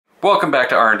Welcome back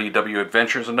to R&DW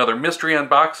Adventures, another mystery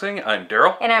unboxing. I'm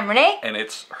Darryl. And I'm Renee. And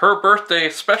it's her birthday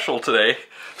special today,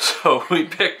 so we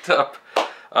picked up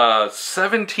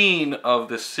 17 of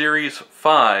the Series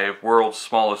 5 World's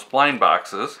Smallest Blind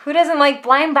Boxes. Who doesn't like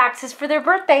blind boxes for their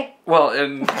birthday? Well,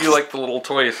 and you like the little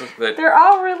toys that... They're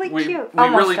all really cute. We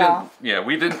really didn't... Yeah,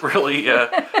 we didn't really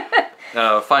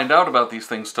find out about these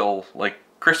things till, like,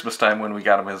 Christmas time when we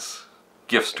got them as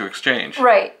gifts to exchange.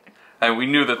 Right. And we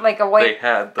knew that like a white they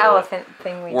had the elephant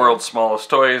thing world's smallest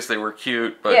toys. They were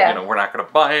cute, but you know, we're not going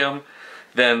to buy them.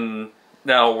 Then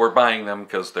now we're buying them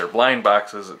because they're blind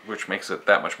boxes, which makes it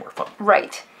that much more fun.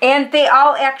 Right. And they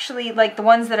all actually, like the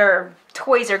ones that are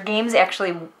toys or games,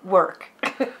 actually work.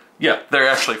 Yeah, they're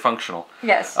actually functional.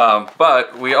 Yes.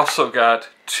 But we also got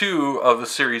 2 of the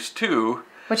Series 2.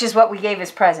 Which is what we gave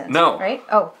as presents. No. Right?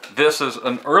 Oh. This is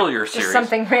an earlier series. Just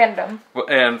something random.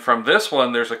 And from this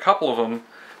one, there's a couple of them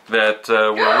that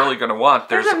we're really going to want.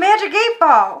 There's a Magic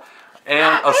 8-Ball.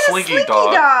 And a Slinky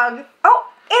Dog. Oh,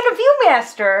 and a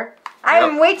Viewmaster.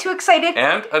 I'm way too excited.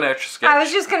 And an Etch-a-Sketch. I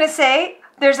was just going to say,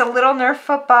 there's a little Nerf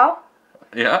football.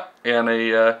 Yeah, and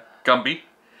a Gumby.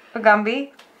 A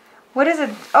Gumby. What is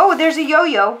it? Oh, there's a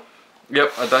yo-yo.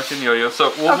 Yep, a Duncan yo-yo.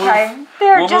 So we'll move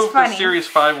the Series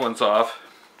 5 ones off.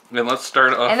 And let's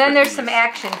start off. And then there's some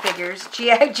action figures,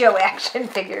 G.I. Joe action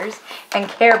figures, and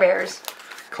Care Bears.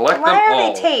 Collect them all. Why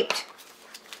are they taped?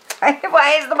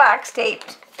 Why is the box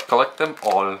taped? Collect them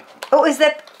all. Oh, is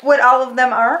that what all of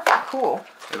them are? Cool.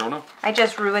 I don't know. I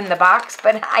just ruined the box,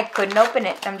 but I couldn't open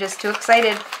it. I'm just too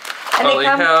excited. And they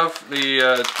have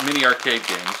the mini arcade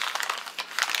games.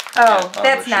 Oh,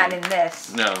 that's not in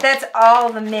this. No. That's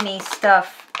all the mini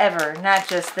stuff ever, not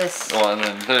just this. Well, and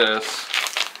then this.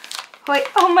 Wait,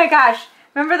 oh my gosh.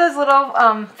 Remember those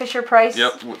little Fisher Price?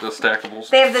 Yep, with the stackables.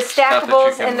 They have the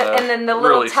stackables and then the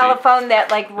little telephone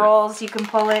that like rolls. You can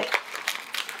pull it.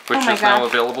 Which is now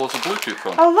available as a Bluetooth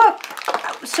phone. Oh look,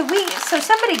 so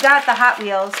somebody got the Hot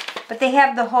Wheels, but they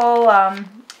have the whole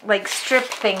like strip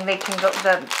thing. They can go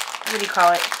what do you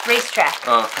call it? Racetrack.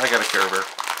 Oh, I got a Care Bear.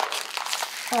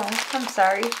 Oh, I'm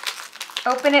sorry.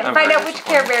 Open it and find out which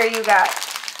Care Bear you got.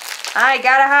 I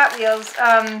got a Hot Wheels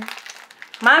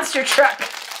monster truck.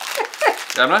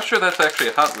 I'm not sure that's actually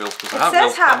a Hot Wheels because Hot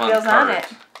Wheels Hot Wheels on it.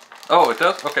 Oh, it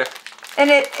does? Okay. And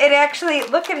it actually,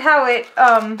 look at how it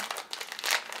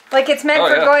like it's meant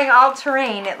for going all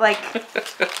terrain. It like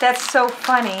that's so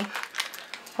funny.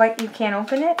 What, you can't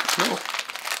open it? No.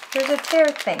 There's a tear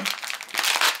thing.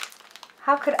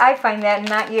 How could I find that and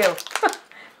not you?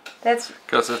 That's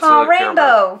because it's a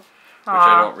rainbow. Which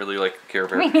I don't really like the Care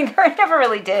Bear. Me neither. I never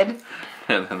really did.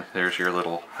 And then there's your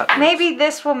little Hot Wheels. Maybe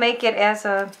this will make it as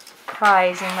a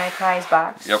prize in my prize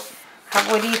box. Yep.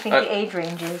 What do you think the age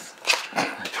range is?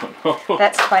 I don't know.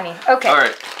 That's funny. Okay. All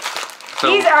right. So,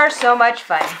 these are so much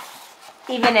fun,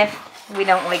 even if we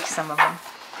don't like some of them.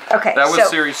 Okay. That was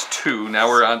Series 2. Now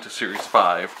we're on to Series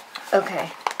 5. Okay.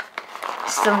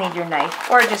 Still need your knife,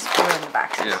 or just put it in the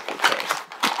box. Yeah.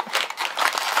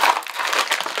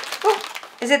 Ooh,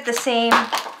 is it the same?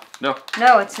 No.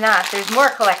 No, it's not. There's more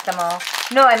collect them all.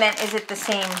 No, I meant is it the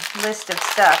same list of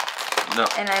stuff? No.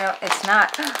 And it's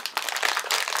not.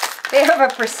 They have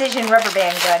a precision rubber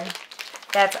band gun.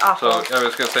 That's awful. So I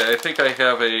was going to say, I think I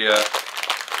have a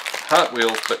Hot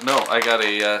Wheels, but no, I got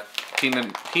a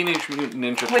Teenage Mutant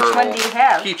Ninja Turtle. Which one do you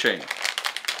have? Keychain.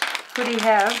 Who do you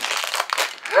have?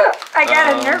 I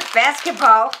got a Nerf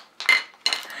basketball.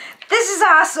 This is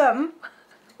awesome.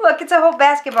 Look, it's a whole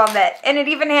basketball net, and it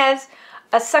even has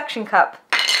a suction cup.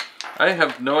 I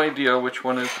have no idea which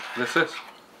one this is.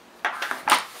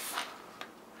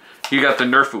 You got the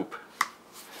Nerf Oop.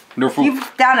 Nerf Oop.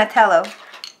 You've Donatello.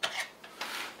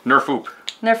 Nerf Oop.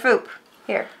 Nerf Oop.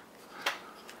 Here.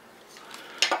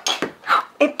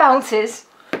 It bounces.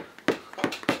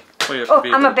 Oh,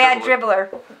 I'm a bad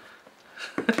dribbler.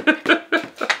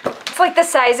 It's like the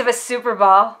size of a Super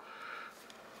Ball.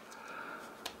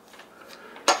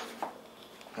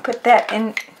 Put that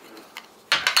in.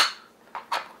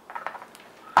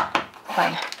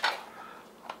 Fine.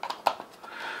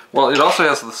 Well, it also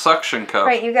has the suction cup.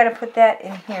 Right, you got to put that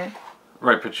in here.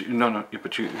 Right, but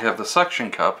but you have the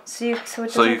suction cup. So you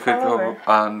could go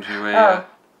onto a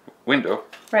window.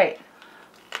 Right.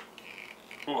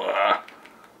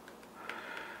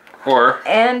 Or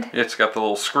and it's got the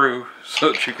little screw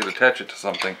so that you could attach it to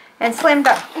something. And slam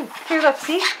dunk. Here, look,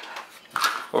 see?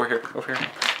 Over here, over here.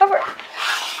 Over.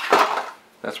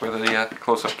 That's where the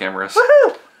close-up camera is.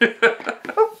 Woohoo!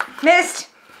 Oop, missed.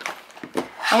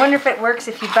 I wonder if it works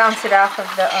if you bounce it off of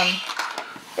the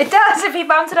It does. If you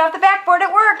bounce it off the backboard,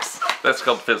 it works. That's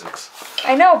called physics.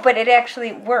 I know, but it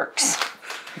actually works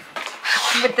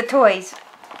with the toys.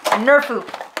 A Nerf hoop.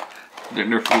 The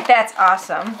Nerf hoop. That's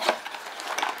awesome.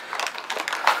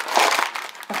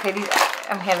 Okay, these,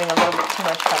 I'm having a little bit too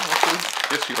much fun with these.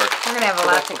 Yes, you are. We're going to have a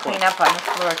lot to clean up on the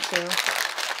floor, too.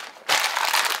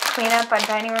 Clean up on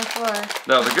dining room floor.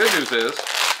 Now, the good news is,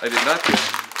 I did not get...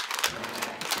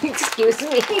 Excuse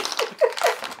me.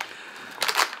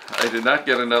 I did not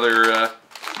get another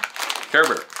Care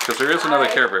Bear, because there is another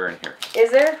Care Bear in here.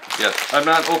 Is there? Yes. I'm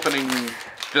not opening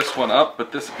this one up,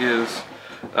 but this is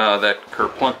that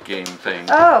Kerplunk game thing.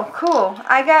 Oh, cool.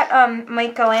 I got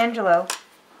Michelangelo.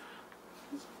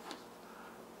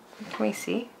 Can we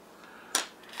see?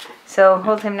 So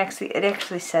hold him next to it.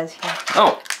 Actually says here.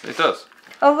 Oh, it does.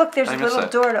 Oh, look, there's I a missed little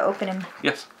that. door to open him.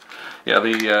 Yes. Yeah,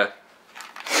 the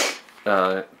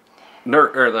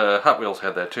the Hot Wheels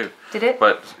had that too. Did it?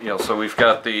 But you know, so we've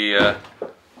got the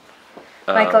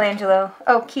Michelangelo.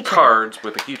 Oh, keychain. cards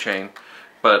with a keychain,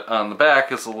 but on the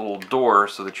back is a little door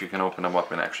so that you can open them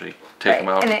up and actually take them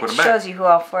out and put them back. And it shows you who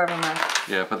all four of them are.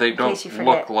 Yeah, but they don't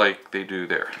look like they do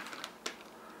there.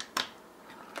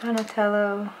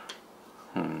 Donatello.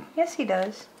 Yes, he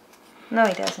does. No,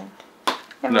 he doesn't.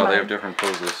 Never No, mind. they have different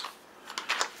poses.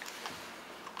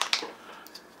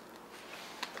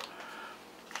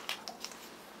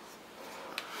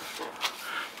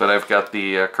 But I've got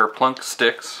the Kerplunk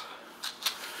sticks,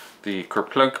 the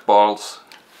Kerplunk balls,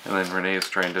 and then Renee is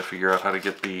trying to figure out how to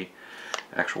get the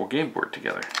actual game board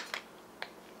together.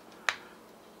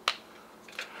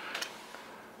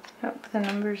 Oh, the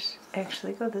numbers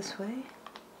actually go this way.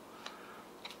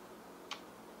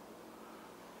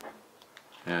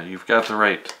 Yeah, you've got the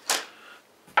right.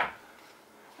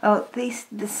 Oh, this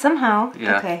somehow.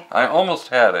 Yeah, Okay. I almost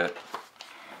had it.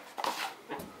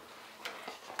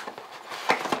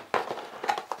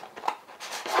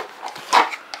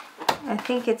 I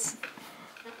think it's.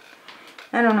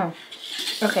 I don't know.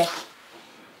 Okay.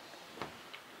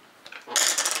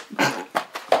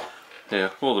 Yeah,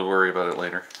 we'll worry about it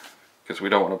later because we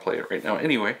don't want to play it right now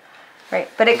anyway. Right,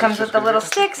 but it comes with the little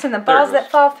sticks and the balls that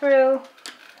fall through.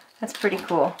 That's pretty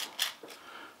cool.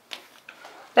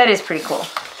 That is pretty cool.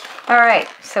 All right,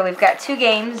 so we've got 2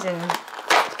 games and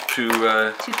Two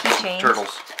keychains.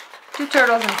 turtles. 2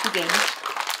 turtles and 2 games.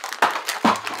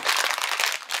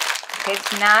 Okay,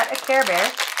 it's not a Care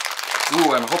Bear.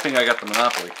 Ooh, I'm hoping I got the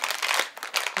Monopoly.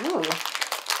 Ooh.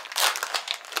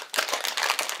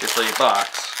 It's a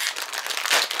box.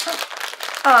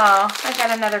 Oh, I got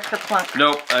another Kerplunk.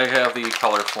 Nope, I have the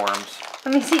color forms.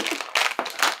 Let me see.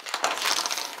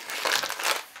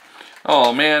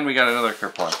 Oh man, we got another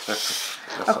Kerplunk. That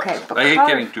Okay, sucks. but I hate color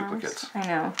getting forms, duplicates. I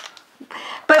know.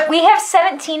 But we have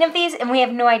 17 of these, and we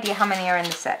have no idea how many are in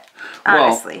the set.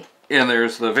 Honestly. Well, and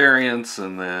there's the variants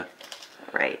and the...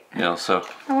 Right. You know, so...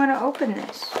 I want to open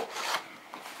this.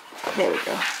 There we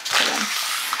go. Hold on.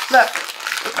 Look,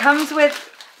 it comes with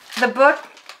the book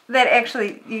that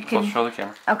actually you can... I'll show the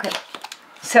camera. Okay.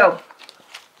 So,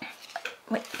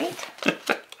 wait.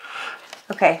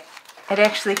 Okay. It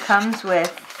actually comes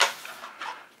with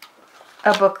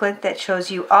a booklet that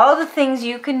shows you all the things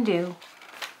you can do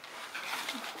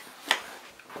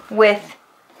with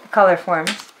color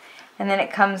forms. And then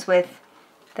it comes with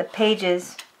the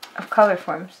pages of color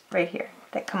forms right here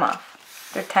that come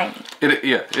off. They're tiny.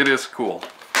 Yeah, it is cool,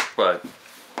 but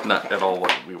not at all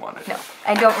what we wanted. No,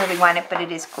 I don't really want it, but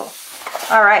it is cool.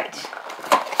 All right.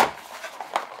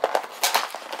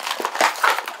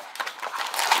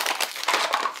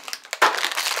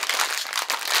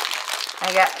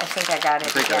 I think I got it.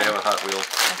 I think I have a Hot Wheel.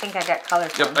 I think I got color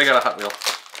forms. Yep, I got a Hot Wheel.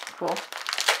 Cool.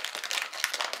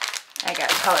 I got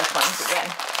color forms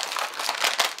again.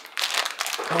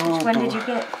 Oh, Which one did you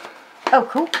get? Oh,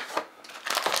 cool.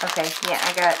 Okay, yeah,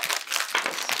 I got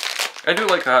this. I do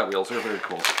like the Hot Wheels. They're very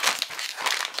cool.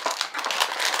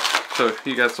 So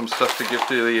you got some stuff to give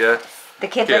to The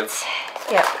kidlets.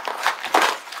 Yep.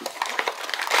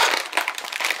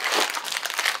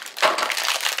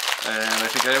 And I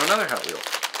think I have another Hot Wheel.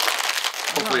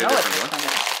 Hopefully a different one.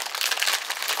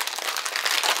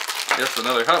 Yes,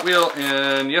 another Hot Wheel,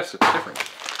 and yes, it's different.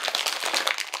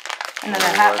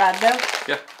 Another hot rod though?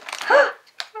 Yeah.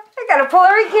 I got a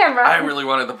Polaroid camera. I really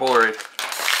wanted the Polaroid.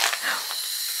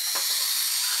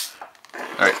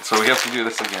 Alright, so we have to do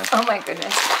this again. Oh my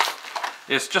goodness.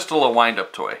 It's just a little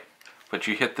wind-up toy, but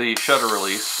you hit the shutter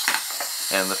release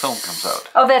and the film comes out.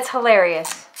 Oh, that's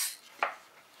hilarious.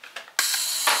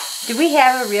 Do we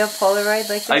have a real Polaroid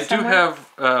like this I do somewhere? have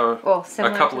a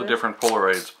similar couple to of this? different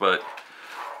Polaroids, but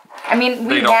I mean,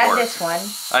 we they don't had work. this one.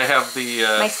 I have the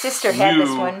My sister had this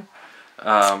new, one.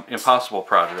 Impossible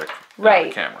Project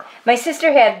Right. camera. My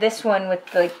sister had this one with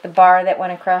like the bar that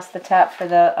went across the top for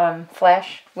the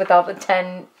flash with all the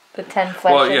 10 The 10 flashes.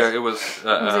 Well, yeah, it was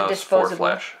a 4 disposable.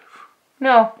 flash.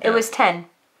 No, it Yeah. was 10.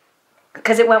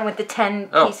 Because it went with the 10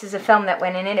 pieces of film that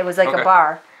went in it. It was like a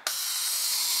bar.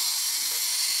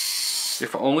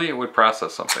 If only it would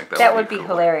process something. That would be cool.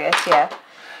 hilarious, yeah.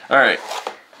 All right.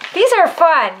 These are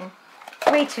fun.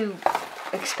 Way too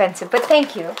expensive, but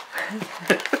thank you.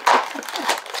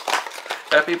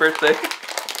 Happy birthday.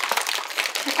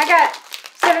 I got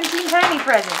 17 tiny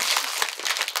presents.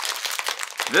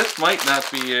 This might not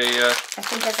be a I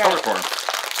think I color got corn.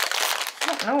 I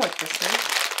don't know what this is.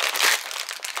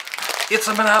 It's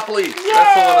a Monopoly. Yay!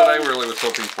 That's the one that I really was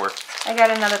hoping for. I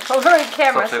got another Polaroid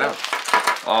camera. It's upside down.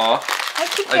 Aw. I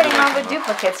keep I do getting like all the them, though.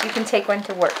 duplicates. You can take one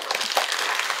to work.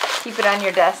 Keep it on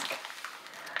your desk.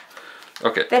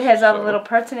 Okay. That has all the little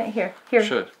parts in it. Here.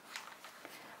 Should.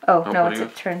 Oh, Oh, no, what it's do a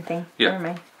you- turn thing. Yeah. Never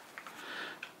mind.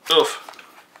 Oof.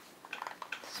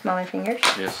 Smaller fingers.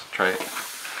 Yes, try it.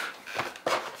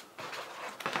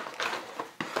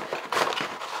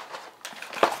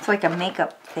 It's like a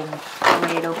makeup thing, the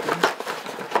way it opens.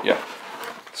 Yeah.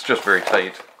 It's just very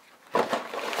tight.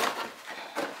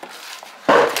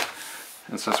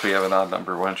 And since we have an odd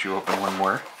number, why don't you open one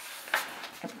more?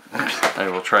 I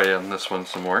will try on this one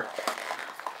some more.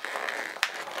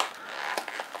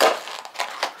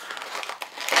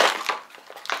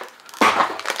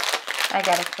 I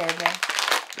got a Care Bear.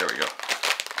 There we go.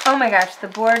 Oh my gosh, the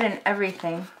board and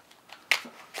everything.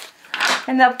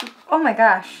 And oh my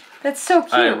gosh, that's so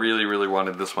cute. I really, really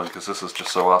wanted this one because this is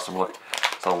just so awesome. Look,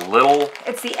 it's a little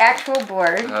It's the actual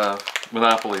board.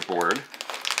 Monopoly board.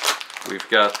 We've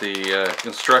got the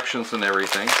instructions and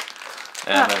everything.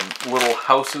 And then little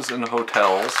houses and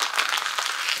hotels.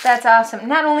 That's awesome.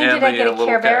 Not only And did I the, get a little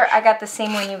Care Bear, cash. I got the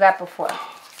same one you got before.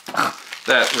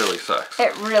 That really sucks.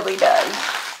 It really does.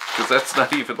 Because that's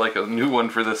not even like a new one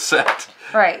for this set.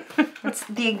 Right. It's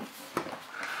the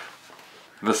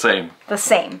The same.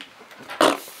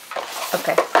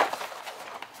 Okay.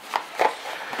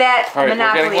 That All right, we're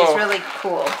Monopoly getting is low. really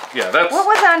cool. Yeah, that's... What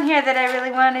was on here that I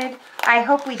really wanted? I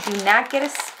hope we do not get a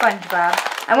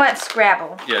SpongeBob. I want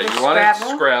Scrabble. Yeah, There's you wanted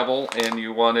Scrabble and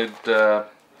you wanted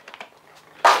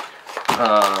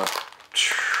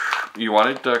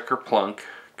Kerplunk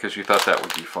because you thought that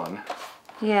would be fun.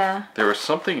 Yeah. There was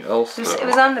something else though. It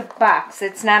was on the box.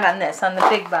 It's not on this, on the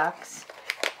big box.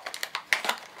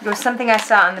 There was something I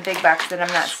saw on the big box that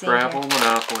I'm not seeing Scrabble, here.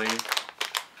 Monopoly,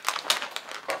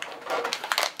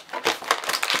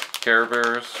 Care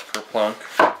Bears, Kerplunk,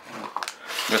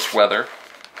 Miss Weather.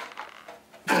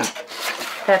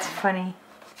 That's funny.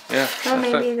 Yeah. Oh, that's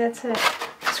maybe it. that's it.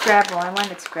 Scrabble. I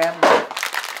wanted Scrabble.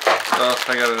 Oh,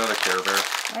 I got another Care Bear.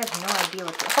 I have no idea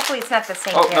what. Hopefully, it's not the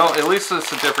same. Oh Care no, Bear. at least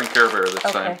it's a different Care Bear this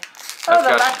time. Oh, I've the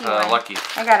got, lucky one. Lucky.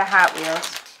 I got a Hot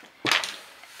Wheels.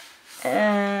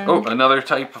 And Oh, another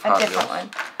type of a Hot different Wheels.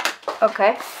 one.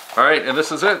 Okay. All right, and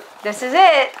this is it. This is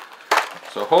it.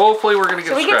 So hopefully we're gonna get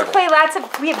So we get to Scrabble. play lots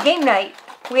of. We have game night.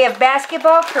 We have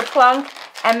basketball, Kerplunk,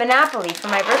 and Monopoly for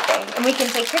my birthday, and we can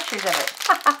take pictures of it.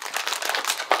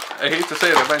 I hate to say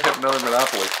it, I might have another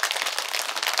Monopoly.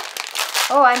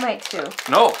 Oh, I might too.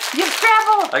 No, You have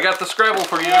Scrabble. I got the Scrabble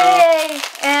for you. Yay!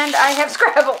 And I have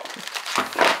Scrabble.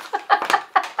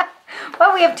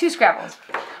 Well, we have 2 Scrabbles.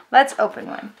 Let's open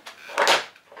one.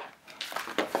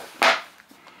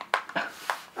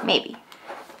 Maybe.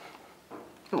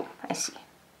 Ooh, I see.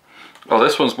 Oh,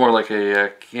 this one's more like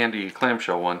a candy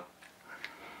clamshell one.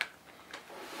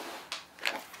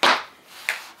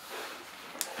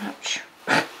 Ouch.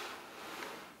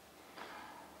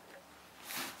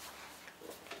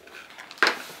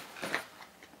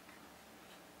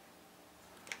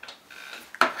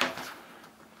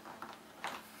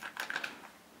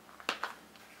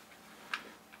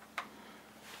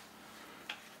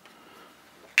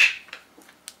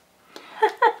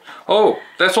 Oh,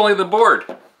 that's only the board.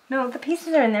 No, the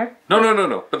pieces are in there.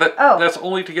 No. But that's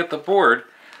only to get the board.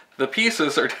 The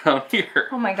pieces are down here.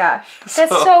 Oh my gosh.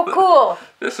 That's so cool.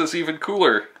 This is even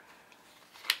cooler.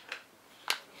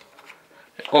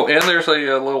 Oh, and there's a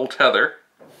little tether.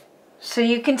 So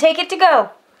you can take it to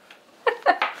go.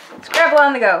 Scrabble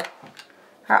on the go.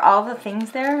 Are all the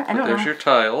things there? I don't There's know. your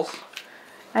tiles.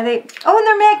 Are they? Oh, and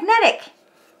they're magnetic.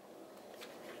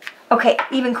 Okay,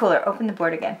 even cooler. Open the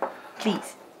board again,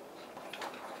 please.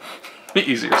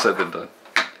 Easier said than done.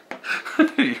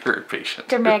 You're impatient.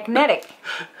 They're magnetic.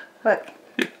 Look.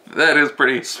 That is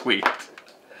pretty sweet.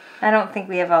 I don't think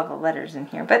we have all the letters in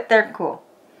here, but they're cool.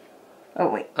 Oh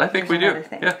wait. I think we there's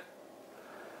do. another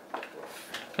thing.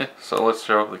 Yeah. So let's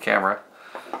show the camera.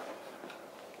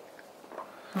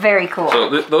 Very cool. So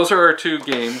those are our 2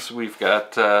 games. We've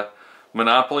got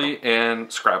Monopoly,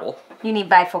 and Scrabble. You need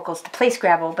bifocals to play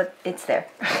Scrabble, but it's there.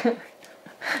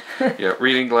 Yeah,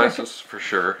 reading glasses for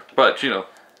sure. But, you know,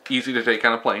 easy to take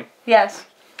on a plane. Yes.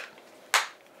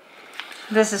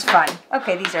 This is fun.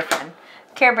 Okay, these are fun.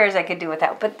 Care Bears I could do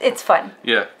without, but it's fun.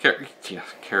 Yeah,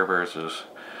 Care Bears is...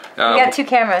 We got 2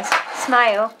 cameras.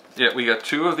 Smile. Yeah, we got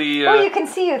 2 of the... oh, you can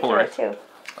see you through it, too.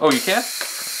 Oh, you can?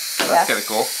 That's kind of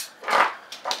cool.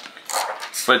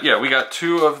 But yeah, we got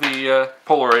 2 of the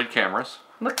Polaroid cameras.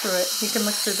 Look through it. You can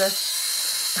look through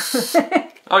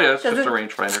the... Oh yeah, it's just a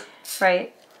rangefinder.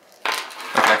 Right.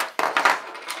 Okay.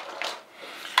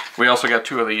 We also got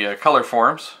 2 of the color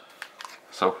forms.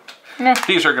 So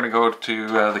these are going to go to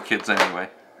the kids anyway.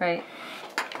 Right.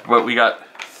 But we got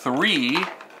 3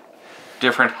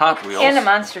 different Hot Wheels. And a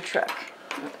monster truck.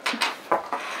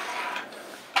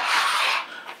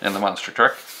 And the monster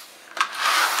truck.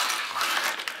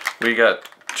 We got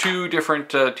 2 different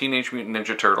Teenage Mutant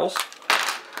Ninja Turtles.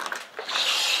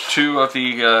 2 of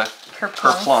the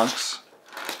Kerplunks.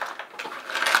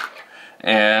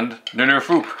 And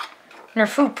Nerfoop.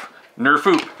 Nerfoop.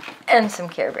 Nerfoop. And some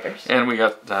Care Bears. And we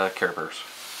got Care Bears.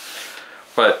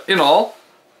 But in all,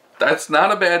 that's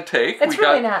not a bad take. It's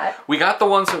really not. We got the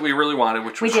ones that we really wanted,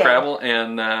 which was Scrabble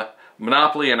and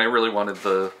Monopoly, and I really wanted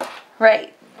the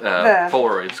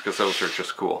Polaroids because those are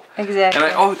just cool. Exactly.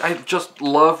 And I just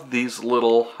love these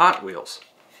little Hot Wheels.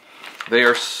 They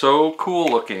are so cool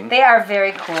looking. They are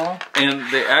very cool.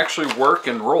 And they actually work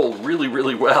and roll really,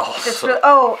 really well.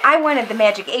 Oh, I wanted the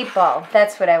Magic 8 Ball.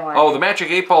 That's what I wanted. Oh, the Magic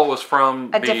 8 Ball was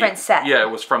from a different set. Yeah, it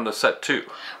was from the set 2.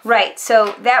 Right.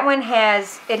 So that one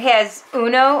has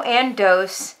Uno and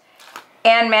Dos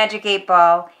and Magic 8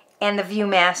 Ball and the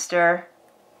Viewmaster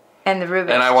and the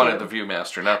Rubik's And I wanted Cube. the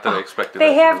Viewmaster, not that I expected.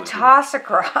 They have Toss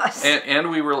Across. And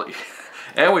we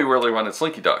really wanted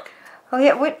Slinky Dog. Oh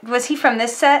yeah, was he from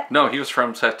this set? No, he was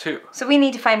from set 2. So we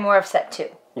need to find more of set 2.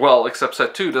 Well, except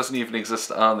set 2 doesn't even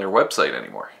exist on their website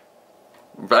anymore.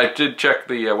 But I did check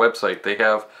the website. They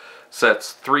have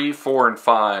sets 3, 4, and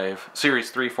 5,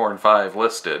 series 3, 4, and 5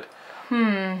 listed.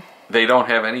 They don't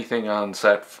have anything on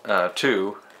set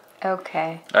 2.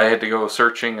 Okay. I had to go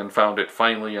searching and found it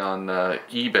finally on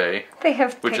eBay. They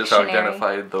have Pictionary. Which is how I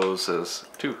identified those as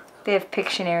 2. They have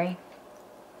Pictionary.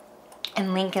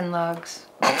 And Lincoln Logs.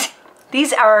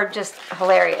 These are just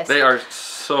hilarious. They are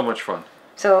so much fun.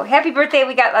 So, happy birthday.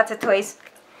 We got lots of toys.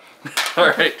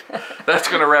 Alright, that's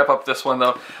going to wrap up this one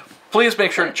though. Please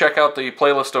make sure to check out the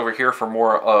playlist over here for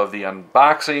more of the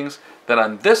unboxings. Then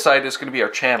on this side is going to be our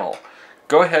channel.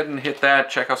 Go ahead and hit that.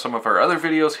 Check out some of our other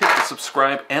videos. Hit the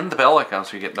subscribe and the bell icon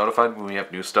so you get notified when we have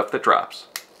new stuff that drops.